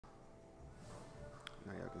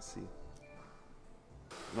Let's see.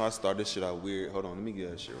 No, I started this shit out weird. Hold on, let me get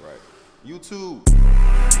that shit right. YouTube.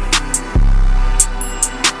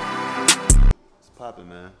 It's popping,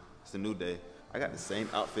 man. It's a new day. I got the same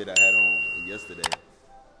outfit I had on yesterday.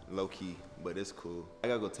 Low key, but it's cool. I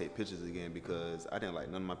gotta go take pictures again because I didn't like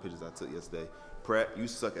none of my pictures I took yesterday. Pratt, you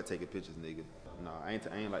suck at taking pictures, nigga. Nah, I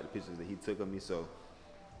ain't like the pictures that he took of me, so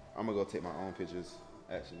I'm gonna go take my own pictures,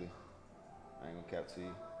 actually. I ain't gonna cap to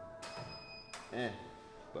you.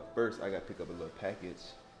 But first, I gotta pick up a little package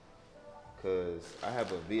because I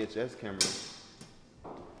have a VHS camera.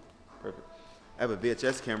 Perfect. I have a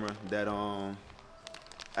VHS camera that I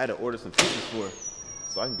had to order some pictures for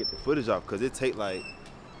so I can get the footage off because it takes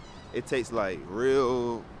like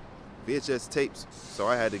real VHS tapes. So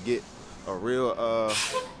I had to get a real, oh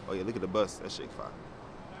yeah, look at the bus, that shit fire.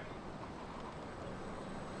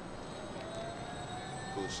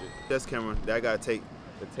 Cool shit. This camera, that I gotta take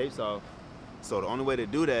the tapes off. So the only way to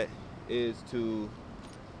do that is to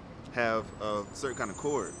have a certain kind of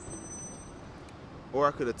cord. Or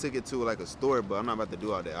I could have took it to like a store, but I'm not about to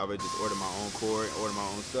do all that. I already just ordered my own cord, ordered my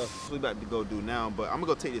own stuff. That's what we about to go do now, but I'm gonna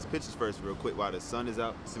go take these pictures first real quick while the sun is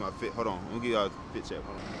out. See my fit, hold on, I'm gonna give y'all a fit check.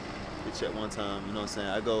 Hold on. Fit check one time, you know what I'm saying?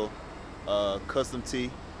 I go custom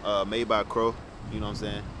tee, made by Crow, you know what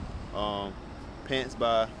I'm saying? Pants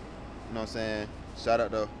by, you know what I'm saying? Shout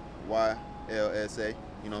out to YLSA,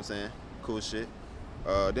 you know what I'm saying? Cool shit.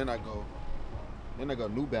 Then I go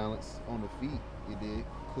New Balance on the feet, you dig?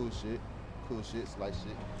 Cool shit. Cool shit, slice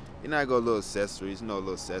shit. You know, I go little accessories, you know,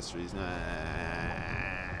 little accessories. You know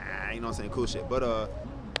what I'm saying? Cool shit. But I'm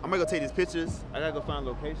gonna go take these pictures. I gotta go find a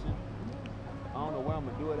location. I don't know where I'm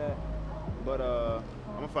gonna do it at, but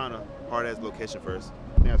I'm gonna find a hard ass location first.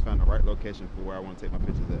 I think I found the right location for where I want to take my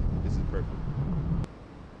pictures at. This is perfect.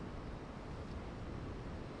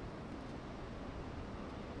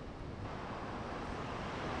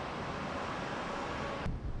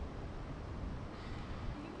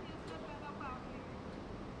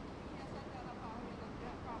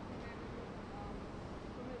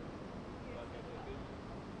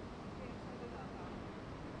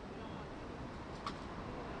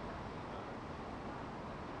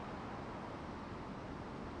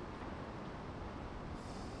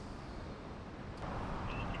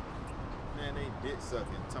 They dick sucking.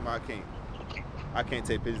 Talking about I can't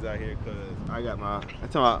take pictures out here because I got my.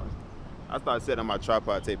 I started setting on my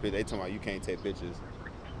tripod to take pictures. They talking about you can't take pictures.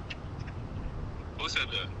 Who said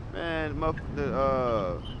that? Man, I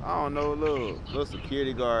don't know, little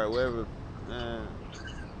security guard, whatever. Man.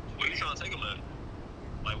 Where you trying to take them at?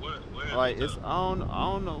 Like where? Like it's I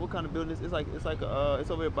don't know what kind of building it's like it's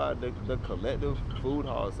over here by the collective food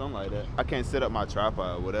hall or something like that. I can't set up my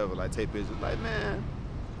tripod or whatever, like take pictures. Like man.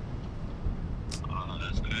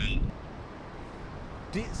 That's good.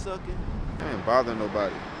 Dick sucking. I ain't bothering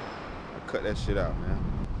nobody. I cut that shit out,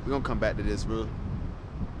 man. We gonna come back to this, bro.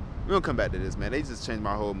 We gonna come back to this, man. They just changed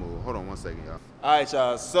my whole mood. Hold on one second, y'all. All right,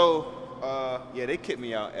 y'all. So, yeah, they kicked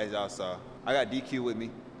me out, as y'all saw. I got DQ with me.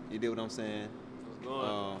 You did what I'm saying? What's going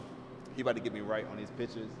on? He about to get me right on these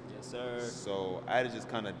pictures. Yes, sir. So I had to just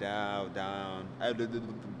kind of dial down. I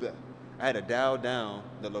had to dial down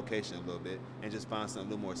the location a little bit and just find something a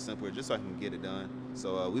little more simpler, just so I can get it done.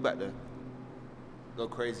 So we about to go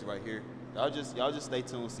crazy right here. Y'all just stay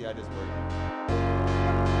tuned, see how this works.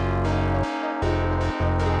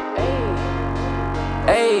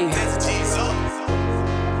 Hey,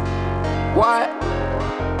 what?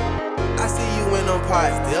 I see you in them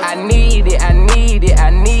parts, still. I need it, I need it,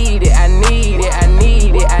 I need it, I need it, I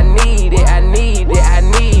need it, I need it, I need it, I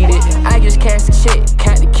need it. I just cash the check,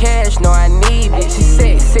 count the cash, no, I need it. She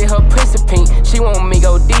said her pussy pink, she want me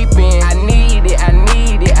go deep in. I need it, I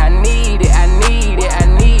need it, I need it, I need it, I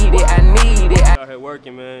need it, I need it. Out here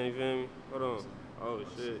working, man, you feel me? Hold on. Oh,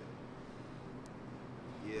 shit.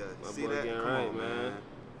 Yeah, My see boy that? getting Come right, on, man.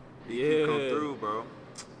 Yeah. Come Yeah. through, bro.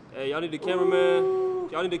 Hey, y'all need the cameraman?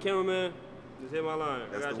 Y'all need the cameraman? Just hit my line.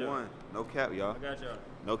 That's I got the y'all. one. No cap, y'all. I got y'all.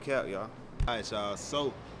 No cap, y'all. All right, y'all.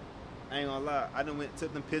 So, I ain't gonna lie. I done went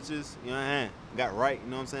took them pictures, you know what I'm saying? Got right, you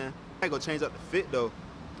know what I'm saying? I ain't gonna change up the fit, though,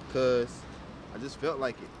 because I just felt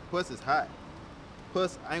like it. Plus, it's hot.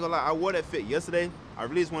 Plus, I ain't gonna lie. I wore that fit yesterday. I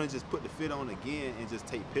really just want to just put the fit on again and just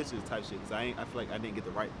take pictures type shit, because I feel like I didn't get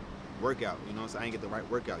the right workout, you know what I'm saying? I didn't get the right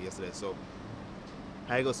workout yesterday, so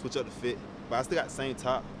I ain't gonna switch up the fit. But I still got the same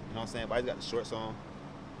top, you know what I'm saying? But I just got the shorts on, you know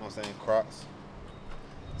what I'm saying? Crocs.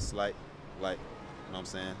 Slight, like, you know what I'm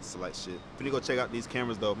saying? Slight shit. If you go check out these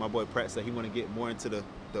cameras though, my boy Pratt said he want to get more into the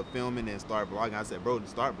filming and start vlogging. I said, bro,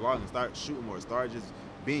 start vlogging, start shooting more, start just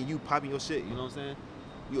being you, popping your shit, you know what I'm saying?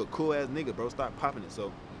 You a cool ass nigga, bro, start popping it.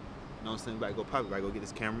 So You know what I'm saying? We gotta go pop it. We gotta go get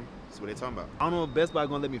this camera. That's what they talking about. I don't know if Best Buy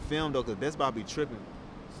gonna let me film though, cause Best Buy be tripping.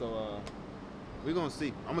 So we gonna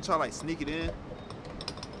see. I'm gonna try like sneak it in.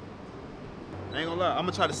 I ain't gonna lie. I'm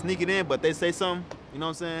gonna try to sneak it in, but they say something. You know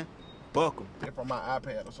what I'm saying? Buck 'em. From my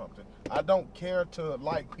iPad or something. I don't care to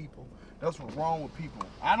like people. That's what's wrong with people.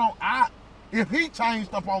 If he changed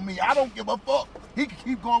stuff on me, I don't give a fuck. He can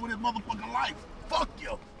keep going with his motherfucking life. Fuck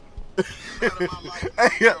you.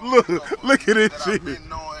 Hey, look at this shit. I've been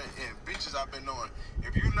knowing and bitches I've been knowing.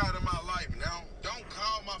 If you're not in my life now, don't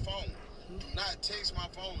call my phone. Do not text my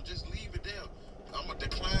phone. Just leave it there. I'm gonna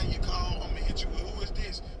decline your call. I'm gonna hit you with who is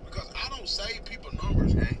this? Because I don't save people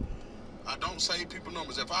numbers, man. I don't save people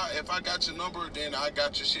numbers. If I got your number, then I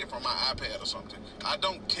got your shit from my iPad or something. I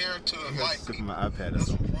don't care to like people. From my iPad or That's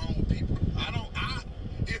something. what's wrong with people.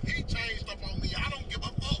 If he changed stuff on me, I don't give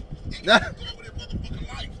a fuck. He can go with his motherfucking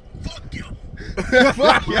life. Fuck you. No,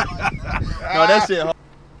 that shit hard.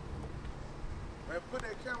 Man, put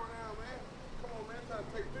that camera down, man. Come on, man. Trying to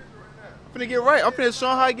take pictures right now. I'm finna get right. I'm finna show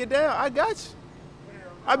him how I get down. I got you.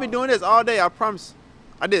 I've been doing this all day, I promise.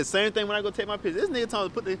 I did the same thing when I go take my picture. This nigga told me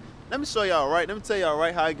to put the, let me show y'all right. Let me tell y'all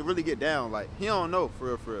right how I can really get down. Like, he don't know, for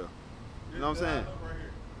real, for real. You know what I'm saying?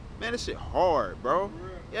 Man, this shit hard, bro.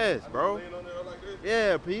 Yes, bro.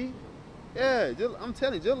 Yeah, P. Yeah, just, I'm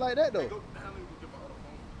telling you, just like that, though.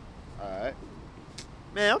 All right.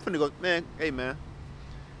 Man, I'm finna go, man, hey, man.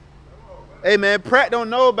 Hey, man, Pratt don't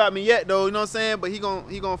know about me yet, though, you know what I'm saying? But he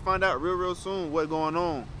gonna find out real soon what's going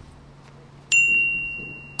on.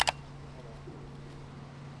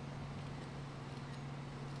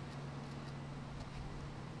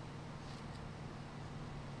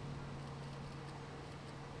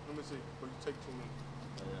 Let me see. Will you take 2 minutes?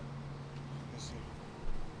 Oh, yeah. Let's see.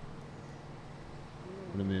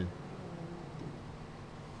 What a minute.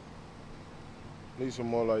 Need some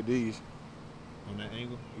more like these. On that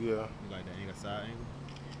angle? Yeah. You like that angle, side angle?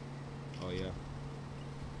 Oh, yeah.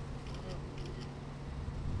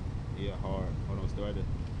 Yeah, hard. Hold on, start it.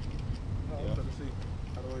 No, I'm trying to see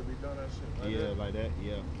how do we be done that shit. Right Yeah, there. like that,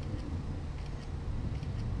 yeah.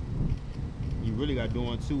 You really got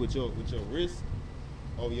doing too with your wrist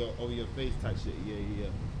over your face type shit. Yeah.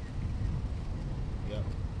 Yep.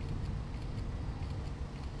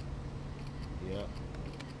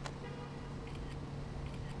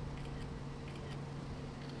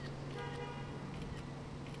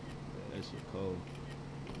 That shit cold.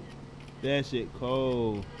 That shit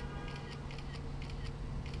cold.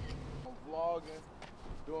 I'm vlogging,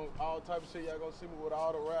 doing all type of shit. Y'all gonna see me with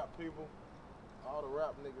all the rap people, all the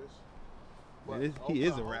rap niggas. Man, he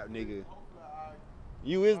is a rap nigga.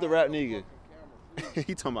 You is the rap nigga.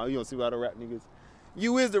 He talking about you don't see all the rap niggas.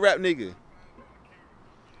 You is the rap nigga.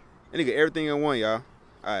 That nigga everything in one, y'all.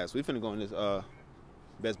 Alright, so we finna go in this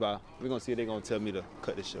Best Buy. We're gonna see if they gonna tell me to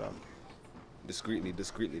cut this shit off. Discreetly.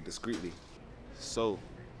 So,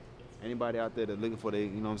 anybody out there that looking for you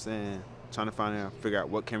know what I'm saying, trying to find out, figure out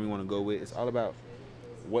what camera you wanna go with, it's all about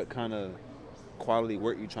what kind of quality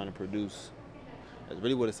work you trying to produce. That's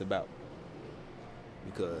really what it's about.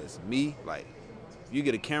 Because me, like, if you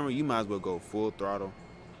get a camera, you might as well go full throttle.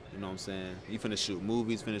 You know what I'm saying? You finna shoot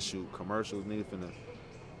movies, finna shoot commercials, nigga finna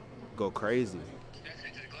go crazy.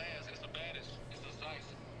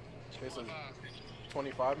 It's a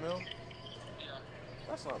 25 mil?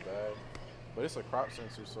 That's not bad. But it's a crop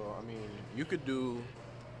sensor, so I mean, you could do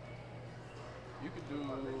a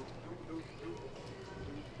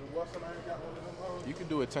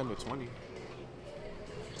 10 to 20.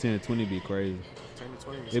 10 to 20 be crazy. 10 to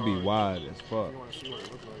 20 is It be hard. wide as fuck. You want to see what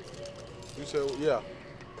it looks like. You said, yeah.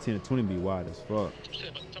 10 to 20 be wide as fuck.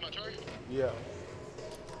 Yeah.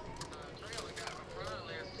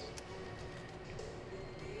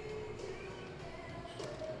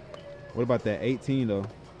 What about that 18 though?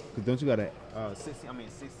 Cause don't you got a 16? I mean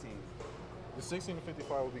 16. The 16 to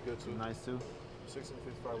 55 would be good too. Nice too. 16 to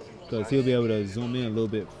 55 would be good. Cause he'll be able to zoom in a little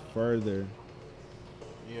bit further.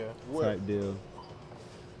 Yeah. Type deal.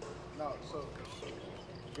 No, so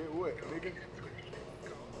get what, nigga?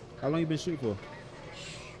 How long you been shooting for?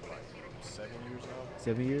 7 years now.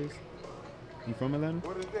 7 years? You from Atlanta?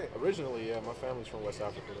 What is that? Originally, yeah, my family's from West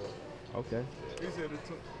Africa though. Okay. He said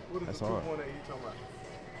what is That's the hard. 2.8 he talking about?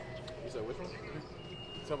 You said which one? You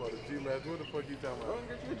talking about the G-Master? What the fuck you talking about? Go and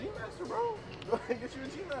get you a G-Master, bro. Go and get you a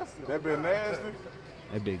G-Master. That been nasty?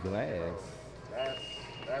 That big glass.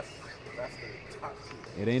 That's the top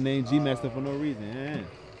tier. It ain't named G-Master for no reason. Yeah.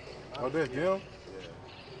 Oh, that's them? Yeah.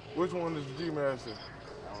 Which one is the G-Master?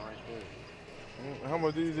 All right, good. How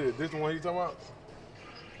much is it? This the one you talking about?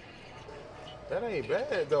 That ain't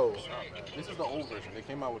bad though. This is the old version. They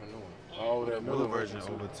came out with a new one. Oh, that Middle version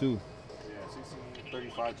over 2. Yeah,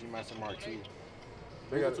 1635 G Master Mark II.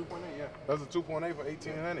 They got 2.8, yeah. That's a 2.8 for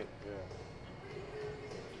 1800. Yeah.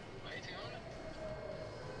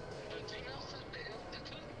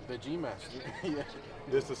 The G Master. Yeah.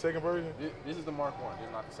 This the second version? This is the Mark I. This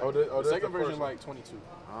is not the second. The the second the version first like 22.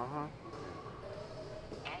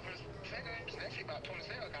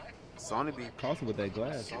 Sony be costing with that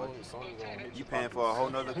glass. Sony gonna hit You paying for a whole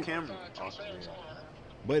nother camera.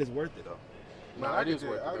 But it's worth it though. No, it is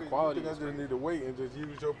worth it. The quality I just need to wait and just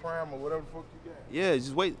use your prime or whatever the fuck you got. Yeah,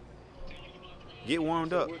 just wait. Get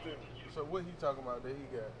warmed up. So what he talking about that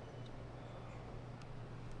he got?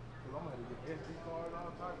 Cause I'm gonna get SD cards,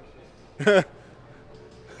 all type of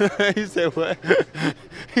shit. He said what?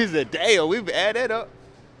 He said, damn, we add that up.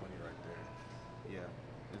 Money right there. Yeah.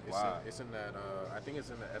 It's It's wild. in, it's in that. I think it's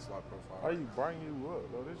in the S-Log profile. How you bring you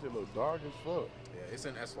up? Though this shit look dark as fuck. Yeah, it's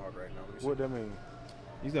in S-Log right now. Let me see. What that mean?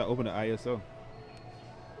 You gotta open the ISO.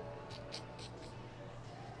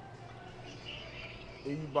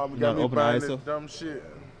 You probably You got gotta me open the buying this ISO? dumb shit.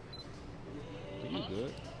 You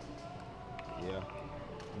good? Yeah.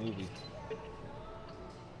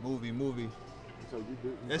 Movie. So you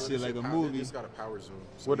do. That shit like a movie. It's got a power zoom.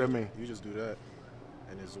 So What that you- mean? You just do that,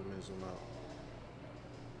 and then zoom in, zoom out.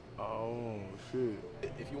 Oh shit.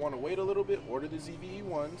 If you want to wait a little bit, order the ZVE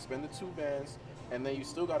one, spend the 2 bands, and then you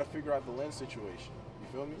still got to figure out the lens situation. You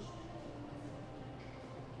feel me?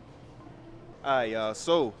 Alright, y'all.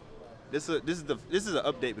 So this is an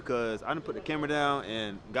update because I done put the camera down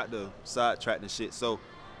and got the sidetracked and shit. So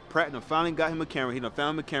Pratt done finally got him a camera. He done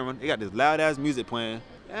found him a camera. They got this loud ass music playing.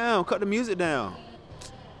 Damn, cut the music down.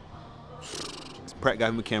 Pratt got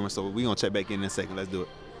him a camera, so we gonna check back in a second. Let's do it.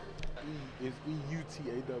 It's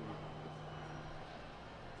EUTAW.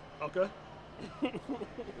 Okay.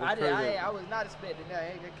 I was not expecting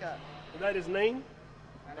that. Ain't good cut. Is that his name?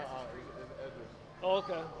 Oh,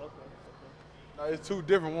 okay. No, it's 2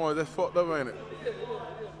 different ones. That's fucked up, ain't it?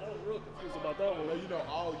 I was real confused about that one. You know,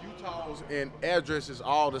 all Utah's and addresses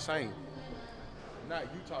all the same. Not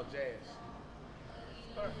Utah Jazz.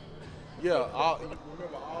 Yeah,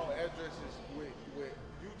 remember all addresses with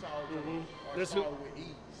Utah are This spelled who- with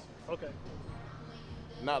E's. Okay.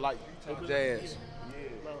 Not like Utah Jazz.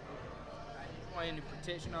 No. Want any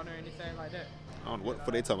protection on or anything like that? I don't know what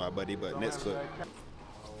they talking about, buddy, but next clip.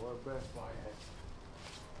 Oh, what Best Buy at?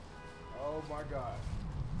 Oh my God.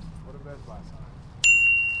 What a Best Buy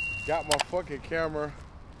sign. Got my fucking camera.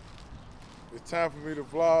 It's time for me to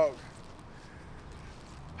vlog.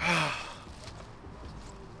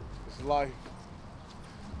 It's life.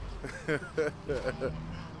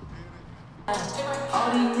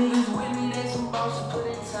 All these niggas with me, they some boss to put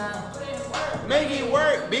in time. Make it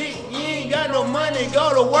work, bitch. You ain't got no money,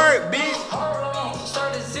 go to work, bitch. Hold on,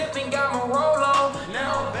 started zipping, got my roll on.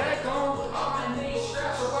 Now I'm back on. All my niggas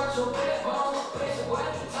strapped, so watch your backbone.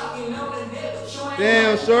 Talking on the nigga,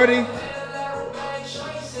 Damn, shorty.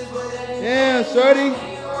 Damn, shorty.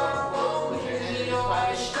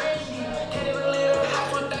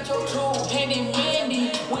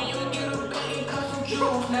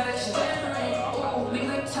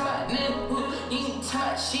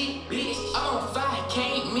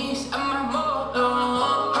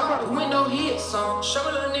 Show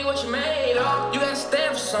me little nigga what you made of. You gotta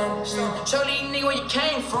stand for something. Show these niggas where you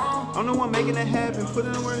came from. I'm the one making it happen. Put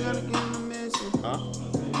in the work, gotta get in the mission. Huh?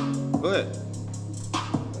 Go ahead.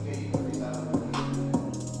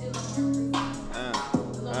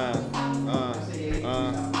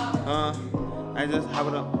 I just have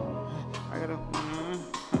it up. I gotta.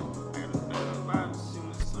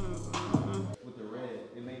 With the red,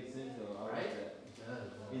 it makes sense though. I like that.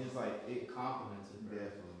 It's just like it complements it.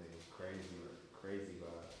 Definitely crazy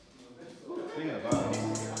vibe. Speaking of vibes.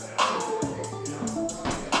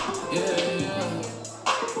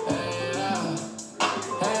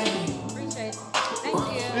 Appreciate it. Thank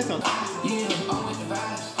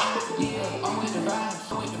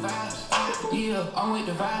you. I'm with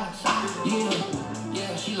the vibes.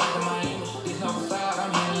 Yeah, she like my English. This whole side,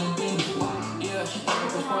 I'm handling business. Yeah, she thought it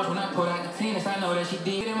was sports when I pulled out the tennis. I know that she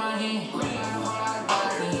did in my hand. We got a whole lot of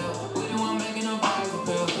vibes in here. We the one making them vibes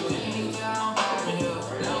appeal. They ain't tell I'm vibes in here.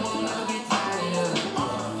 Now I'm gonna never get tired in here.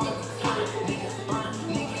 I'm fucking tired. Niggas burn,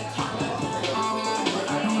 niggas turn.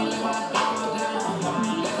 I don't let my dog down.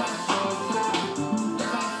 That's like suicide.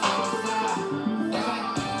 That's like suicide. That's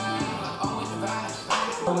like, I'm with the vibes.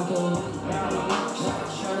 She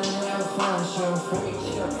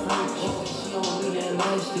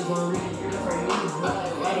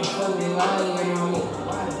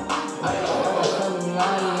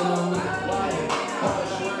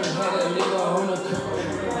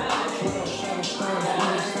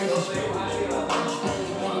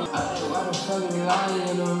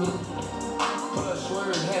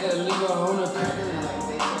had to leave her on the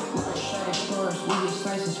curb. With a shot of stars, we get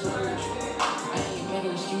slices first. I ain't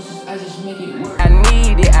making excuses, I just make it work. I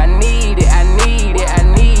need it.